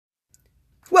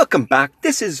Welcome back.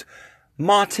 This is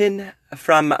Martin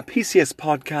from PCS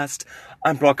Podcast.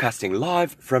 I'm broadcasting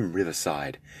live from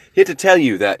Riverside. Here to tell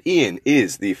you that Ian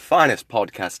is the finest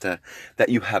podcaster that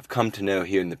you have come to know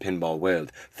here in the pinball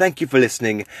world. Thank you for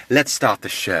listening. Let's start the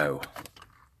show.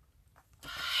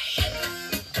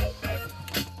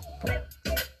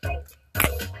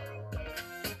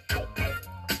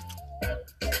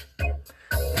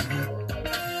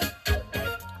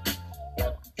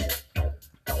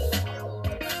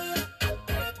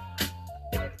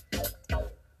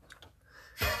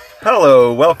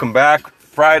 Hello, welcome back.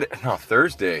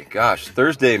 Thursday,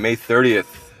 May 30th,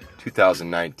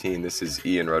 2019. This is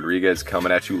Ian Rodriguez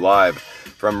coming at you live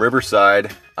from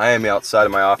Riverside. I am outside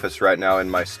of my office right now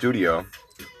in my studio,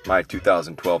 my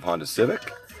 2012 Honda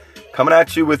Civic, coming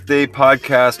at you with a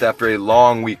podcast after a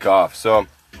long week off. So,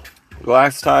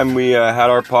 last time we had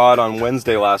our pod on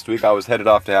Wednesday last week, I was headed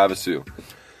off to Havasu.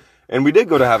 And we did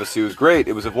go to Havasu. It was great.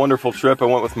 It was a wonderful trip. I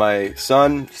went with my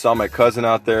son, saw my cousin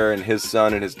out there and his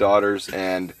son and his daughters,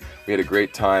 and we had a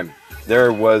great time.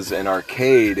 There was an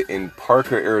arcade in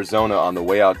Parker, Arizona on the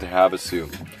way out to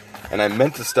Havasu. And I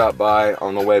meant to stop by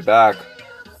on the way back,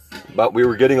 but we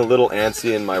were getting a little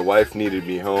antsy and my wife needed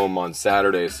me home on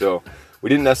Saturday, so we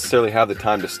didn't necessarily have the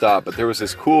time to stop. But there was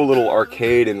this cool little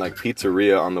arcade and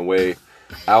pizzeria on the way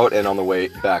out and on the way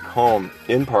back home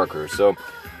in Parker. So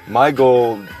my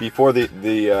goal before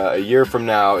a year from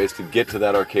now is to get to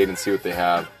that arcade and see what they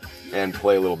have and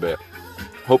play a little bit.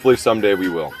 Hopefully someday we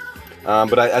will.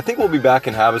 But I think we'll be back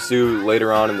in Havasu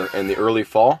later on in the early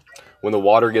fall when the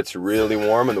water gets really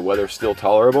warm and the weather's still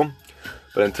tolerable.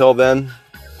 But until then,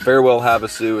 farewell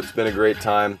Havasu. It's been a great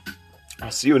time.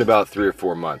 I'll see you in about 3 or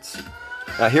 4 months.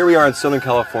 Now here we are in Southern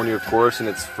California, of course, and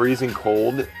it's freezing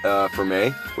cold for May,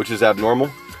 which is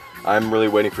abnormal. I'm really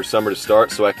waiting for summer to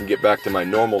start so I can get back to my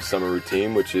normal summer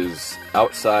routine, which is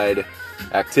outside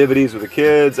activities with the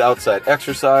kids, outside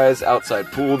exercise,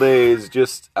 outside pool days,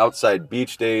 just outside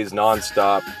beach days,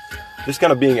 nonstop. Just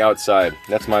kind of being outside.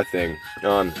 That's my thing.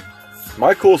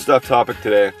 My cool stuff topic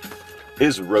today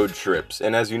is road trips.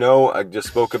 And as you know, I just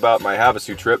spoke about my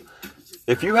Havasu trip.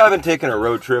 If you haven't taken a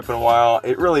road trip in a while,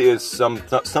 it really is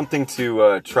something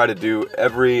to try to do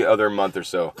every other month or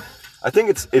so. I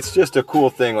think it's just a cool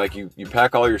thing. Like you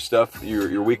pack all your stuff,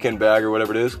 your weekend bag or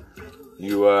whatever it is.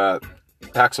 You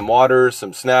pack some water,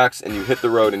 some snacks, and you hit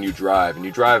the road and you drive. And you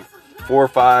drive 4 or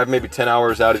 5, maybe 10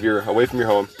 hours away from your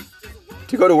home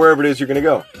to go to wherever it is you're going to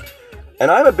go. And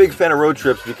I'm a big fan of road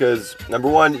trips because, number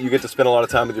one, you get to spend a lot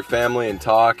of time with your family and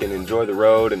talk and enjoy the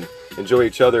road and enjoy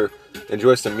each other,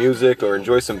 enjoy some music or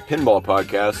enjoy some pinball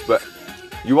podcasts. But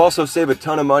you also save a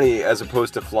ton of money as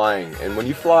opposed to flying. And when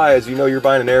you fly, as you know, you're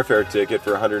buying an airfare ticket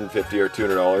for $150 or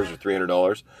 $200 or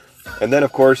 $300. And then,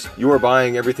 of course, you are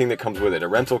buying everything that comes with it. A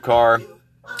rental car,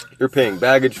 you're paying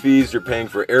baggage fees, you're paying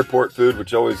for airport food,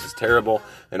 which always is terrible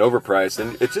and overpriced.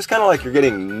 And it's just kind of like you're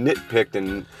getting nitpicked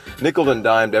and nickeled and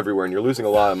dimed everywhere, and you're losing a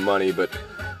lot of money. But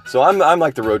so I'm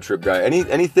like the road trip guy.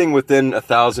 Anything within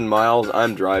 1,000 miles,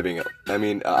 I'm driving it. I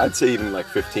mean, I'd say even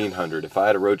 1,500. If I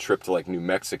had a road trip to New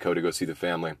Mexico to go see the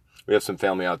family, we have some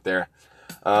family out there.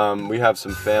 We have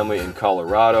some family in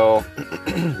Colorado.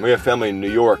 We have family in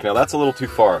New York. Now that's a little too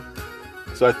far,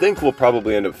 so I think we'll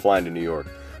probably end up flying to New York.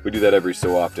 We do that every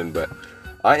so often, but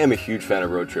I am a huge fan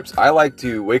of road trips. I like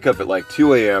to wake up at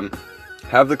 2 a.m.,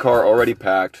 have the car already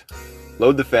packed,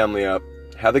 load the family up,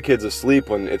 have the kids asleep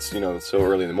when it's, so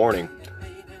early in the morning,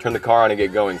 turn the car on and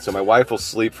get going. So my wife will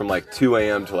sleep from 2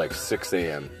 a.m. to 6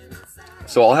 a.m.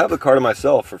 So I'll have the car to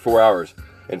myself for 4 hours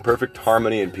in perfect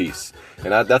harmony and peace.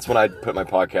 And that's when I put my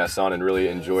podcast on and really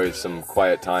enjoy some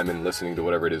quiet time and listening to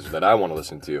whatever it is that I want to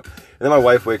listen to. And then my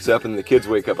wife wakes up and the kids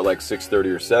wake up at 6:30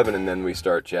 or 7, and then we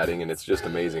start chatting, and it's just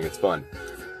amazing. It's fun.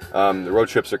 The road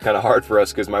trips are kind of hard for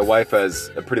us because my wife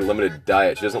has a pretty limited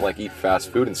diet. She doesn't eat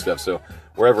fast food and stuff, so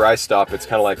wherever I stop, it's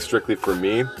kind of strictly for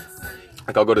me.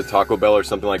 I'll go to Taco Bell or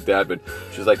something like that, but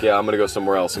she's yeah, I'm going to go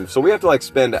somewhere else. And so we have to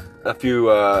spend a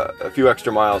few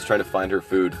extra miles trying to find her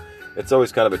food. It's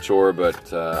always kind of a chore,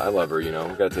 but I love her,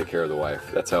 We've got to take care of the wife.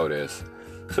 That's how it is.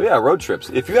 So yeah, road trips.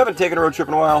 If you haven't taken a road trip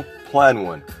in a while, plan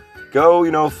one.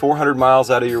 Go, 400 miles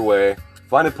out of your way.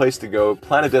 Find a place to go,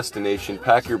 plan a destination,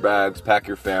 pack your bags, pack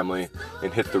your family,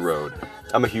 and hit the road.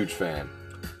 I'm a huge fan.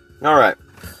 All right.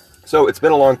 So it's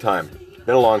been a long time.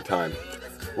 A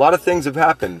lot of things have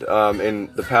happened in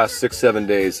the past 6-7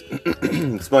 days.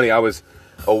 It's funny, I was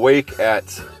awake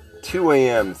at 2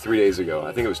 a.m. 3 days ago.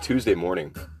 I think it was Tuesday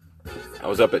morning. I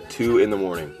was up at 2 in the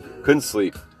morning. Couldn't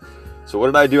sleep. So what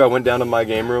did I do? I went down to my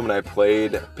game room and I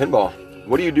played pinball.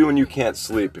 What do you do when you can't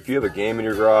sleep? If you have a game in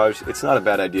your garage, it's not a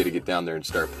bad idea to get down there and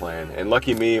start playing. And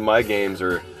lucky me, my games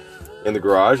are in the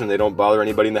garage, and they don't bother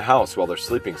anybody in the house while they're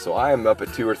sleeping. So I am up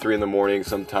at 2 or 3 in the morning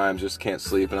sometimes, just can't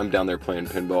sleep, and I'm down there playing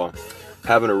pinball,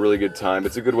 having a really good time.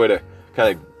 It's a good way to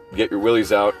kind of get your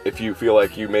willies out if you feel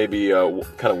like you may be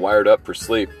kind of wired up for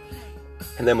sleep.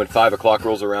 And then when 5 o'clock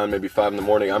rolls around, maybe 5 in the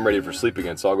morning, I'm ready for sleep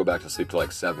again, so I'll go back to sleep till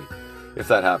like 7, if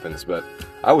that happens. But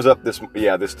I was up this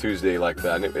Tuesday like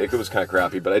that, and it was kind of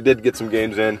crappy, but I did get some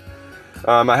games in.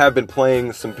 I have been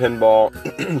playing some pinball.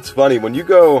 It's funny, when you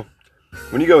go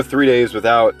 3 days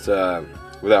without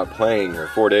playing, or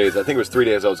 4 days, I think it was 3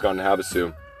 days I was gone to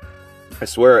Havasu. I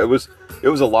swear, it was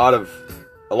a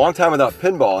long time without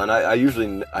pinball, and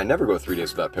I never go 3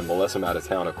 days without pinball, unless I'm out of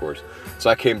town, of course. So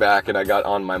I came back and I got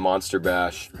on my Monster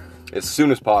Bash as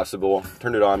soon as possible,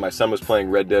 turned it on. My son was playing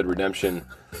Red Dead Redemption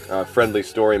friendly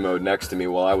story mode next to me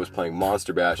while I was playing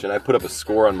Monster Bash, and I put up a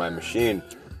score on my machine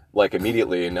like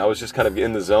immediately, and I was just kind of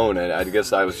in the zone, and I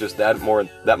guess I was just that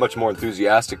much more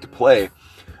enthusiastic to play,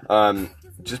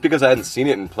 just because I hadn't seen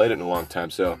it and played it in a long time.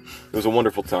 So it was a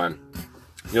wonderful time.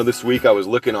 You know, this week I was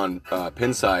looking on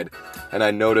Pinside, and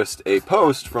I noticed a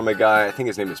post from a guy, I think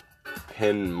his name is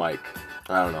Pin Mike,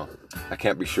 I don't know, I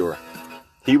can't be sure.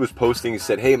 He was posting, he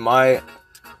said, hey,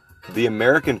 the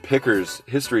American Pickers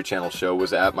History Channel show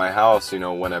was at my house, you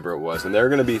know, whenever it was, and they're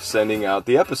going to be sending out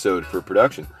the episode for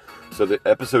production. So the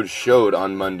episode showed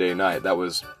on Monday night. That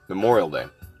was Memorial Day.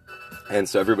 And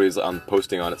so everybody's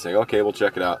posting on it saying, okay, we'll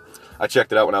check it out. I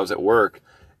checked it out when I was at work,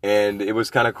 and it was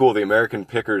kind of cool. The American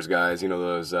Pickers guys, you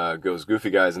know, those goofy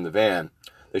guys in the van,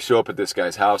 they show up at this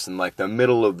guy's house in like the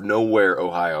middle of nowhere,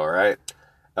 Ohio, right?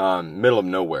 Middle of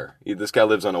nowhere. This guy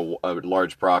lives on a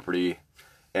large property,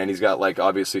 and he's got like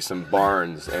obviously some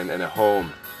barns and a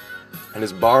home. And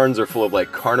his barns are full of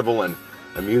like carnival and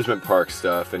amusement park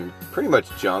stuff and pretty much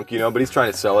junk, you know, but he's trying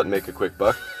to sell it and make a quick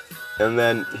buck. And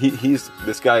then he's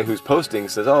this guy who's posting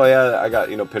says, oh yeah, I got,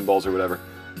 you know, pinballs or whatever.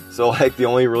 So like the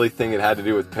only really thing it had to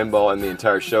do with pinball in the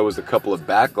entire show was a couple of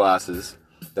back glasses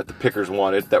that the Pickers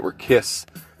wanted that were Kiss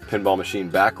pinball machine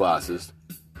back glasses.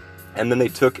 And then they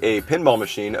took a pinball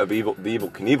machine of the Evel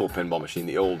Knievel pinball machine,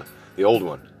 the old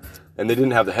one, and they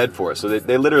didn't have the head for it. So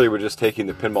they literally were just taking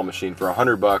the pinball machine for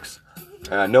 $100.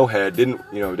 No head,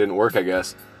 didn't work, I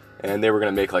guess, and they were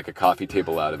going to make like a coffee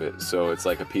table out of it, so it's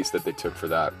like a piece that they took for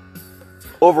that.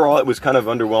 Overall, it was kind of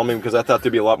underwhelming because I thought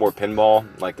there'd be a lot more pinball,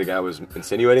 like the guy was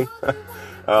insinuating.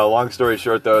 Long story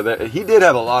short, though, he did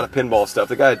have a lot of pinball stuff.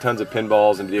 The guy had tons of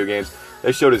pinballs and video games.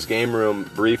 They showed his game room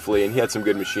briefly, and he had some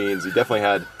good machines. He definitely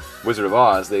had Wizard of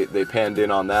Oz. They panned in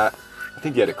on that. I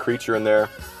think he had a creature in there.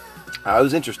 It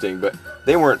was interesting, but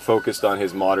they weren't focused on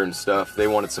his modern stuff. They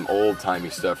wanted some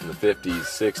old-timey stuff from the 50s,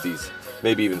 60s,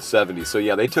 maybe even 70s. So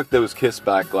yeah, they took those Kiss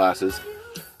back glasses,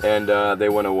 and they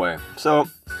went away. So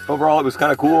overall, it was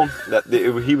kind of cool that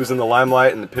he was in the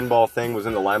limelight, and the pinball thing was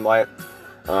in the limelight.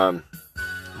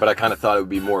 But I kind of thought it would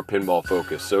be more pinball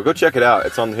focused. So go check it out.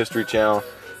 It's on the History Channel.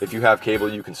 If you have cable,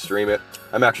 you can stream it.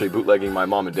 I'm actually bootlegging my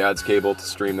mom and dad's cable to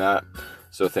stream that.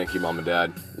 So thank you, Mom and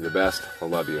Dad. You're the best. I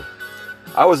love you.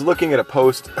 I was looking at a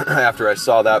post after I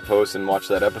saw that post and watched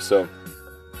that episode,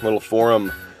 little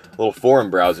forum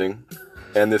browsing,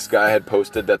 and this guy had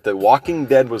posted that The Walking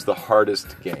Dead was the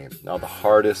hardest game. Now, the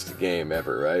hardest game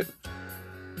ever, right?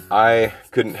 I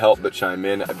couldn't help but chime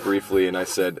in briefly, and I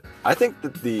said, I think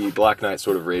that the Black Knight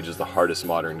Sword of Rage is the hardest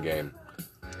modern game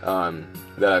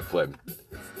that I've played.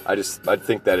 I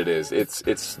think that it is.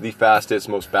 It's the fastest,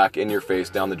 most back-in-your-face,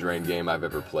 down-the-drain game I've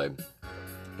ever played.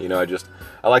 You know,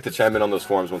 I like to chime in on those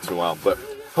forums once in a while, but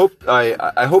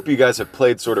I hope you guys have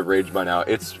played Sword of Rage by now.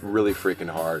 It's really freaking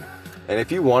hard. And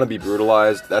if you want to be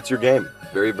brutalized, that's your game.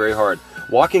 Very, very hard.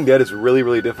 Walking Dead is really,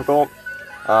 really difficult,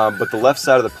 but the left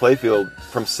side of the playfield,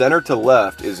 from center to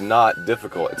left, is not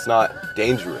difficult. It's not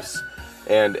dangerous.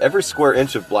 And every square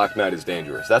inch of Black Knight is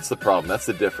dangerous. That's the problem. That's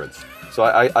the difference. So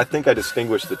I think I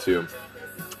distinguish the two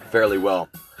fairly well.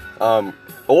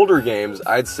 Older games,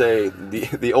 I'd say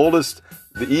the oldest...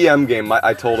 The EM game,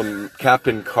 I told him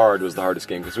Captain Card was the hardest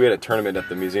game because we had a tournament at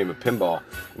the Museum of Pinball.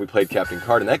 We played Captain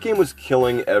Card, and that game was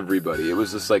killing everybody. It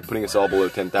was just like putting us all below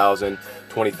 10,000,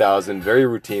 20,000, very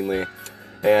routinely.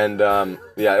 And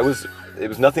yeah, it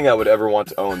was nothing I would ever want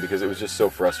to own because it was just so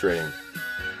frustrating.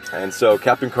 And so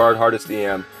Captain Card, hardest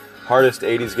EM, hardest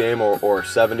 80s game or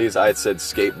 70s, I had said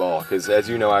Skateball because as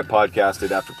you know, I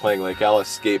podcasted after playing Lake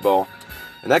Alice Skateball.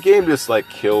 And that game just like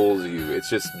kills you. It's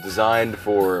just designed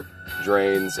for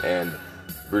drains and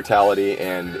brutality,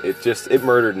 and it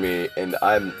murdered me. And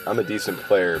I'm a decent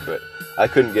player, but I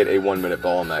couldn't get a 1-minute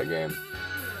ball in that game.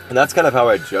 And that's kind of how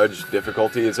I judge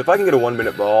difficulty, is if I can get a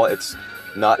 1-minute ball, it's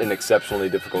not an exceptionally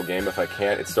difficult game. If I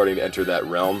can't, it's starting to enter that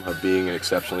realm of being an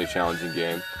exceptionally challenging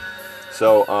game.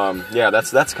 So yeah,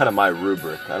 that's kind of my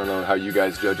rubric. I don't know how you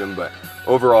guys judge them, but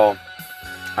overall,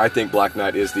 I think Black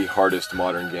Knight is the hardest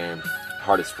modern game.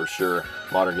 Hardest for sure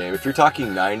modern game. If you're talking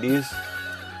 90s,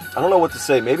 I don't know what to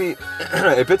say. Maybe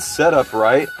if it's set up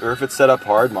right, or if it's set up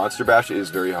hard, Monster Bash is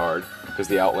very hard, because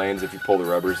the outlanes, if you pull the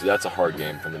rubbers, that's a hard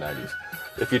game from the 90s.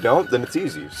 If you don't, then it's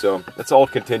easy. So it's all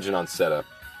contingent on setup.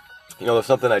 You know,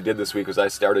 something I did this week was I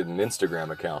started an Instagram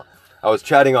account. I was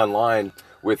chatting online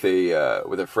with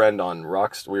a friend on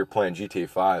Rockstar. We were playing GTA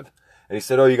 5, and he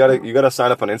said, "Oh, you gotta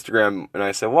sign up on Instagram." And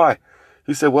I said, "Why?"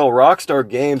 He said, "Well, Rockstar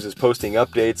Games is posting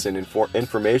updates and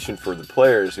information for the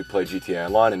players who play GTA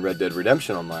Online and Red Dead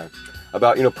Redemption Online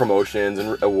about, you know, promotions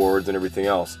and awards and everything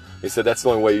else." He said that's the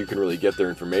only way you can really get their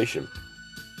information.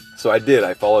 So I did.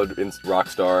 I followed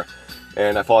Rockstar,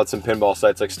 and I followed some pinball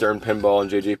sites like Stern Pinball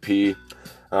and JJP,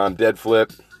 Dead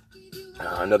Flip,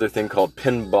 another thing called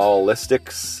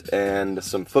Pinballistics, and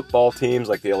some football teams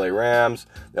like the LA Rams,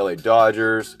 the LA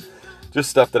Dodgers. Just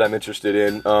stuff that I'm interested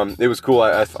in. It was cool.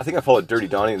 I think I followed Dirty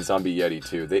Donnie and Zombie Yeti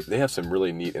too. They have some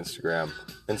really neat Instagram.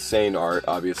 Insane art,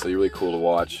 obviously. Really cool to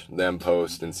watch them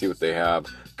post and see what they have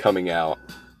coming out.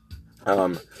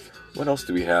 What else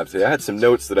do we have today? I had some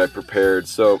notes that I prepared.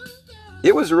 So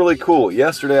it was really cool.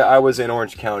 Yesterday I was in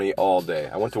Orange County all day.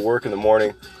 I went to work in the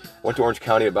morning. Went to Orange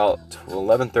County about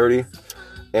 11:30.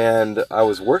 And I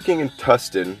was working in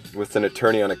Tustin with an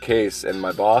attorney on a case, and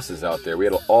my boss is out there. We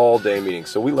had an all-day meeting.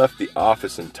 So we left the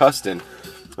office in Tustin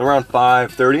around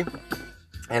 5:30.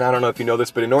 And I don't know if you know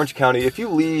this, but in Orange County, if you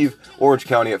leave Orange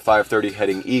County at 5:30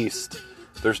 heading east,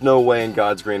 there's no way in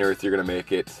God's green earth you're going to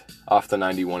make it off the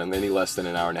 91 in any less than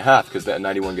an hour and a half, because that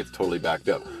 91 gets totally backed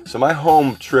up. So my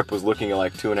home trip was looking at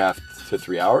like 2.5 to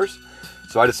 3 hours.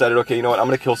 So I decided, okay, you know what, I'm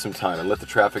going to kill some time and let the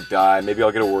traffic die. Maybe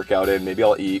I'll get a workout in, maybe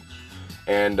I'll eat.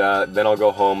 And then I'll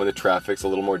go home when the traffic's a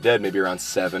little more dead, maybe around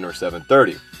 7 or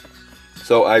 7:30.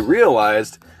 So I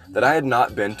realized that I had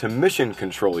not been to Mission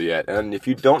Control yet. And if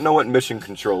you don't know what Mission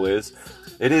Control is,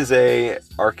 it is a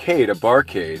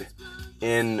barcade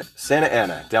in Santa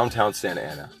Ana, downtown Santa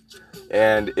Ana.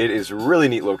 And it is a really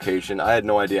neat location. I had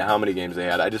no idea how many games they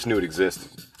had. I just knew it existed.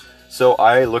 So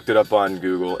I looked it up on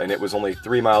Google, and it was only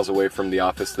 3 miles away from the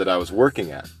office that I was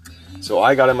working at. So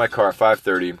I got in my car at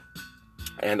 5:30.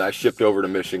 And I shipped over to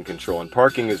Mission Control. And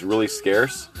parking is really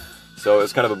scarce, so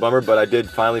it's kind of a bummer, but I did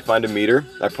finally find a meter.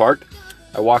 I parked.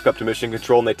 I walk up to Mission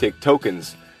Control, and they take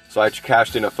tokens. So I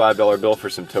cashed in a $5 bill for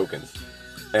some tokens.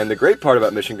 And the great part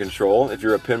about Mission Control, if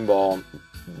you're a pinball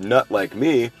nut like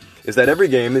me, is that every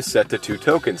game is set to 2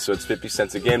 tokens. So it's 50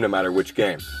 cents a game no matter which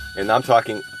game. And I'm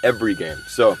talking every game.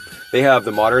 So they have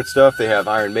the modern stuff. They have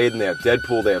Iron Maiden. They have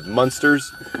Deadpool. They have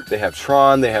Munsters. They have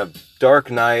Tron. They have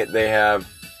Dark Knight. They have...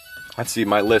 Let's see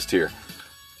my list here.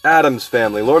 Addams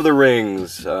Family, Lord of the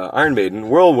Rings, Iron Maiden,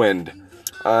 Whirlwind,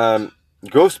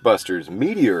 Ghostbusters,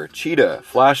 Meteor, Cheetah,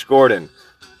 Flash Gordon,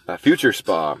 Future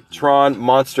Spa, Tron,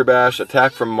 Monster Bash,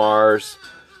 Attack from Mars.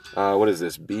 What is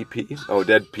this? BP? Oh,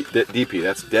 DP.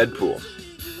 That's Deadpool.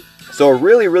 So a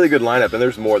really, really good lineup, and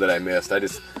there's more that I missed.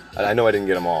 I know I didn't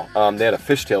get them all. They had a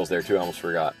Fishtails there too. I almost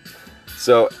forgot.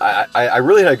 So I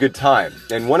really had a good time.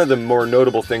 And one of the more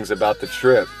notable things about the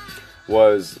trip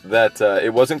was that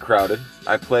it wasn't crowded.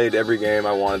 I played every game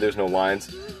I wanted. There's no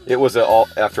lines. It was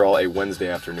after all a Wednesday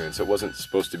afternoon, so it wasn't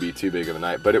supposed to be too big of a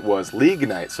night, but it was league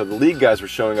night. So the league guys were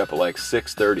showing up at like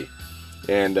 6:30,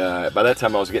 and by that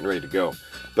time I was getting ready to go.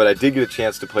 But I did get a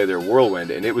chance to play their Whirlwind,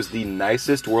 and it was the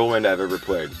nicest Whirlwind I've ever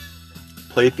played.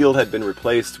 Playfield had been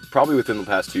replaced probably within the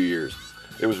past 2 years.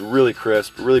 It was really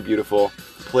crisp, really beautiful,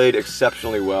 played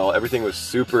exceptionally well. Everything was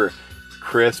super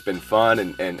crisp and fun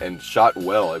and shot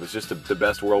well. It was just the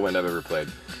best Whirlwind I've ever played,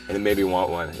 and it made me want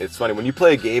one. It's funny, when you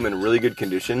play a game in really good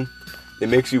condition, it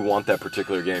makes you want that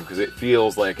particular game because it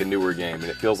feels like a newer game, and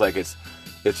it feels like it's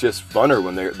just funner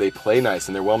when they play nice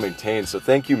and they're well maintained. So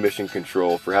thank you, Mission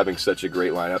Control, for having such a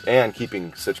great lineup and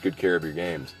keeping such good care of your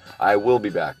games. I will be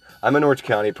back. I'm in Orange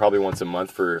County probably once a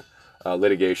month for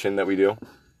litigation that we do,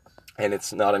 and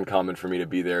it's not uncommon for me to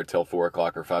be there till 4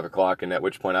 o'clock or 5 o'clock, and at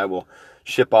which point I will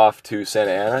ship off to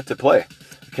Santa Ana to play.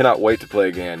 I cannot wait to play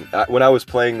again. When I was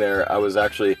playing there, I was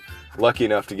actually lucky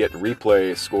enough to get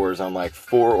replay scores on like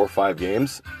 4 or 5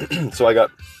 games. So I got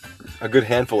a good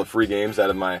handful of free games out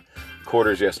of my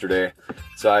quarters yesterday.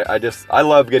 So I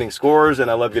love getting scores, and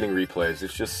I love getting replays.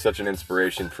 It's just such an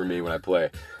inspiration for me when I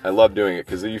play. I love doing it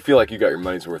because you feel like you got your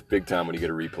money's worth big time when you get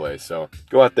a replay. So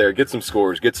go out there, get some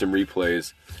scores, get some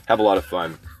replays, have a lot of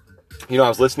fun. You know, I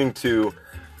was listening to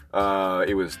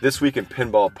it was This Week in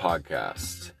Pinball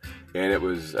podcast, and it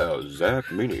was Zach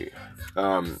Meany.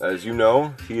 As you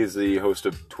know, he is the host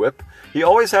of TWIP. he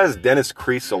always has Dennis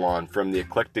Kriesel on from the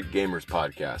Eclectic Gamers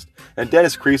podcast. And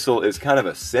Dennis Kriesel is kind of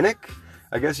a cynic,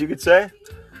 I guess you could say.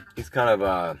 He's kind of,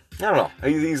 I don't know,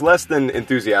 he's less than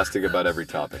enthusiastic about every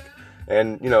topic.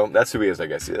 And, that's who he is, I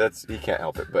guess. He can't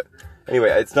help it. But anyway,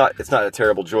 it's not a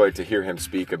terrible joy to hear him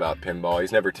speak about pinball.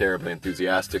 He's never terribly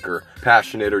enthusiastic or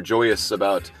passionate or joyous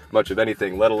about much of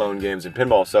anything, let alone games and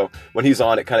pinball. So when he's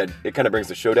on, it kind of brings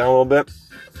the show down a little bit.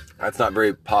 That's not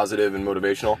very positive and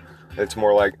motivational. It's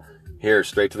more like, here,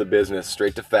 straight to the business,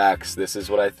 straight to facts. This is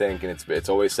what I think, and it's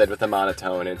always said with a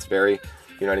monotone. And it's very,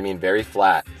 very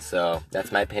flat. So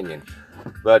that's my opinion.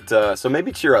 But so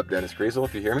maybe cheer up, Dennis Kriesel,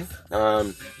 if you hear me.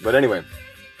 But anyway,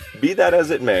 be that as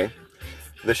it may,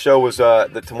 the show was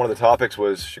one of the topics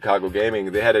was Chicago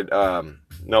gaming. They had it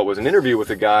was an interview with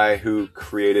a guy who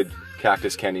created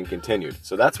Cactus Canyon Continued.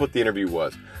 So that's what the interview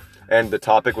was, and the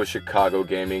topic was Chicago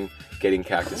gaming getting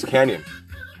Cactus Canyon.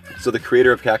 So the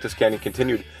creator of Cactus Canyon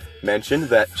Continued mentioned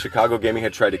that Chicago gaming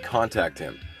had tried to contact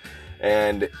him.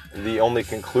 And the only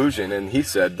conclusion, and he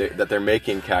said that they're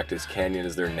making Cactus Canyon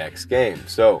as their next game.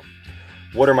 So,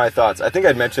 what are my thoughts? I think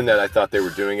I'd mentioned that I thought they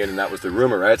were doing it, and that was the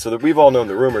rumor, right? So that we've all known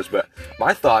the rumors, but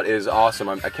my thought is awesome.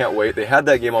 I can't wait. They had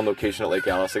that game on location at Lake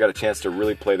Alice. I got a chance to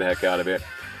really play the heck out of it.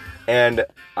 And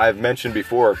I've mentioned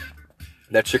before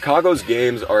that Chicago's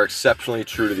games are exceptionally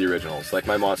true to the originals. Like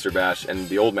my Monster Bash and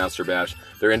the old Monster Bash,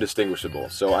 they're indistinguishable.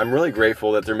 So I'm really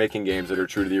grateful that they're making games that are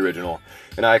true to the original.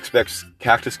 And I expect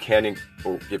Cactus Canyon,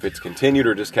 or if it's continued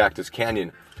or just Cactus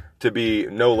Canyon, to be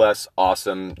no less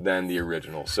awesome than the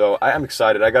original. So I'm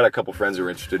excited. I got a couple friends who are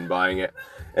interested in buying it.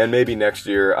 And maybe next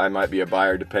year I might be a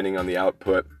buyer depending on the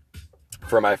output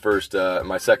for my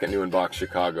second new in-box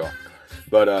Chicago.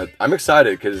 But I'm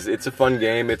excited because it's a fun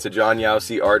game. It's a John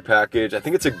Yowsey art package. I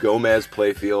think it's a Gomez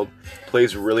playfield.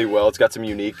 Plays really well. It's got some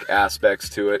unique aspects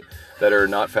to it that are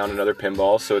not found in other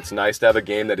pinballs. So it's nice to have a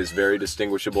game that is very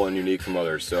distinguishable and unique from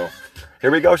others. So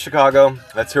here we go, Chicago.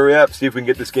 Let's hurry up. See if we can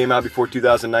get this game out before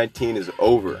 2019 is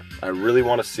over. I really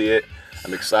want to see it.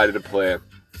 I'm excited to play it.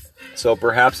 So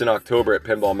perhaps in October at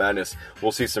Pinball Madness,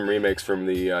 we'll see some remakes from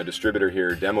the distributor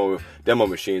here, demo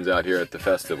machines out here at the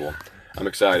festival. I'm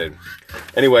excited.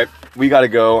 Anyway, we gotta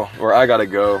go, or I gotta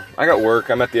go. I got work.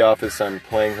 I'm at the office. I'm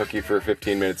playing hooky for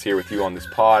 15 minutes here with you on this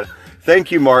pod. Thank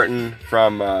you, Martin,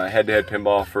 from Head to Head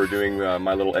Pinball, for doing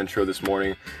my little intro this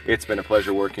morning. It's been a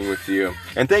pleasure working with you.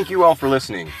 And thank you all for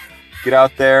listening. Get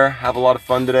out there, have a lot of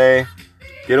fun today.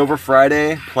 Get over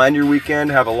Friday, plan your weekend,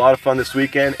 have a lot of fun this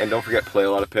weekend, and don't forget, play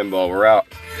a lot of pinball. We're out.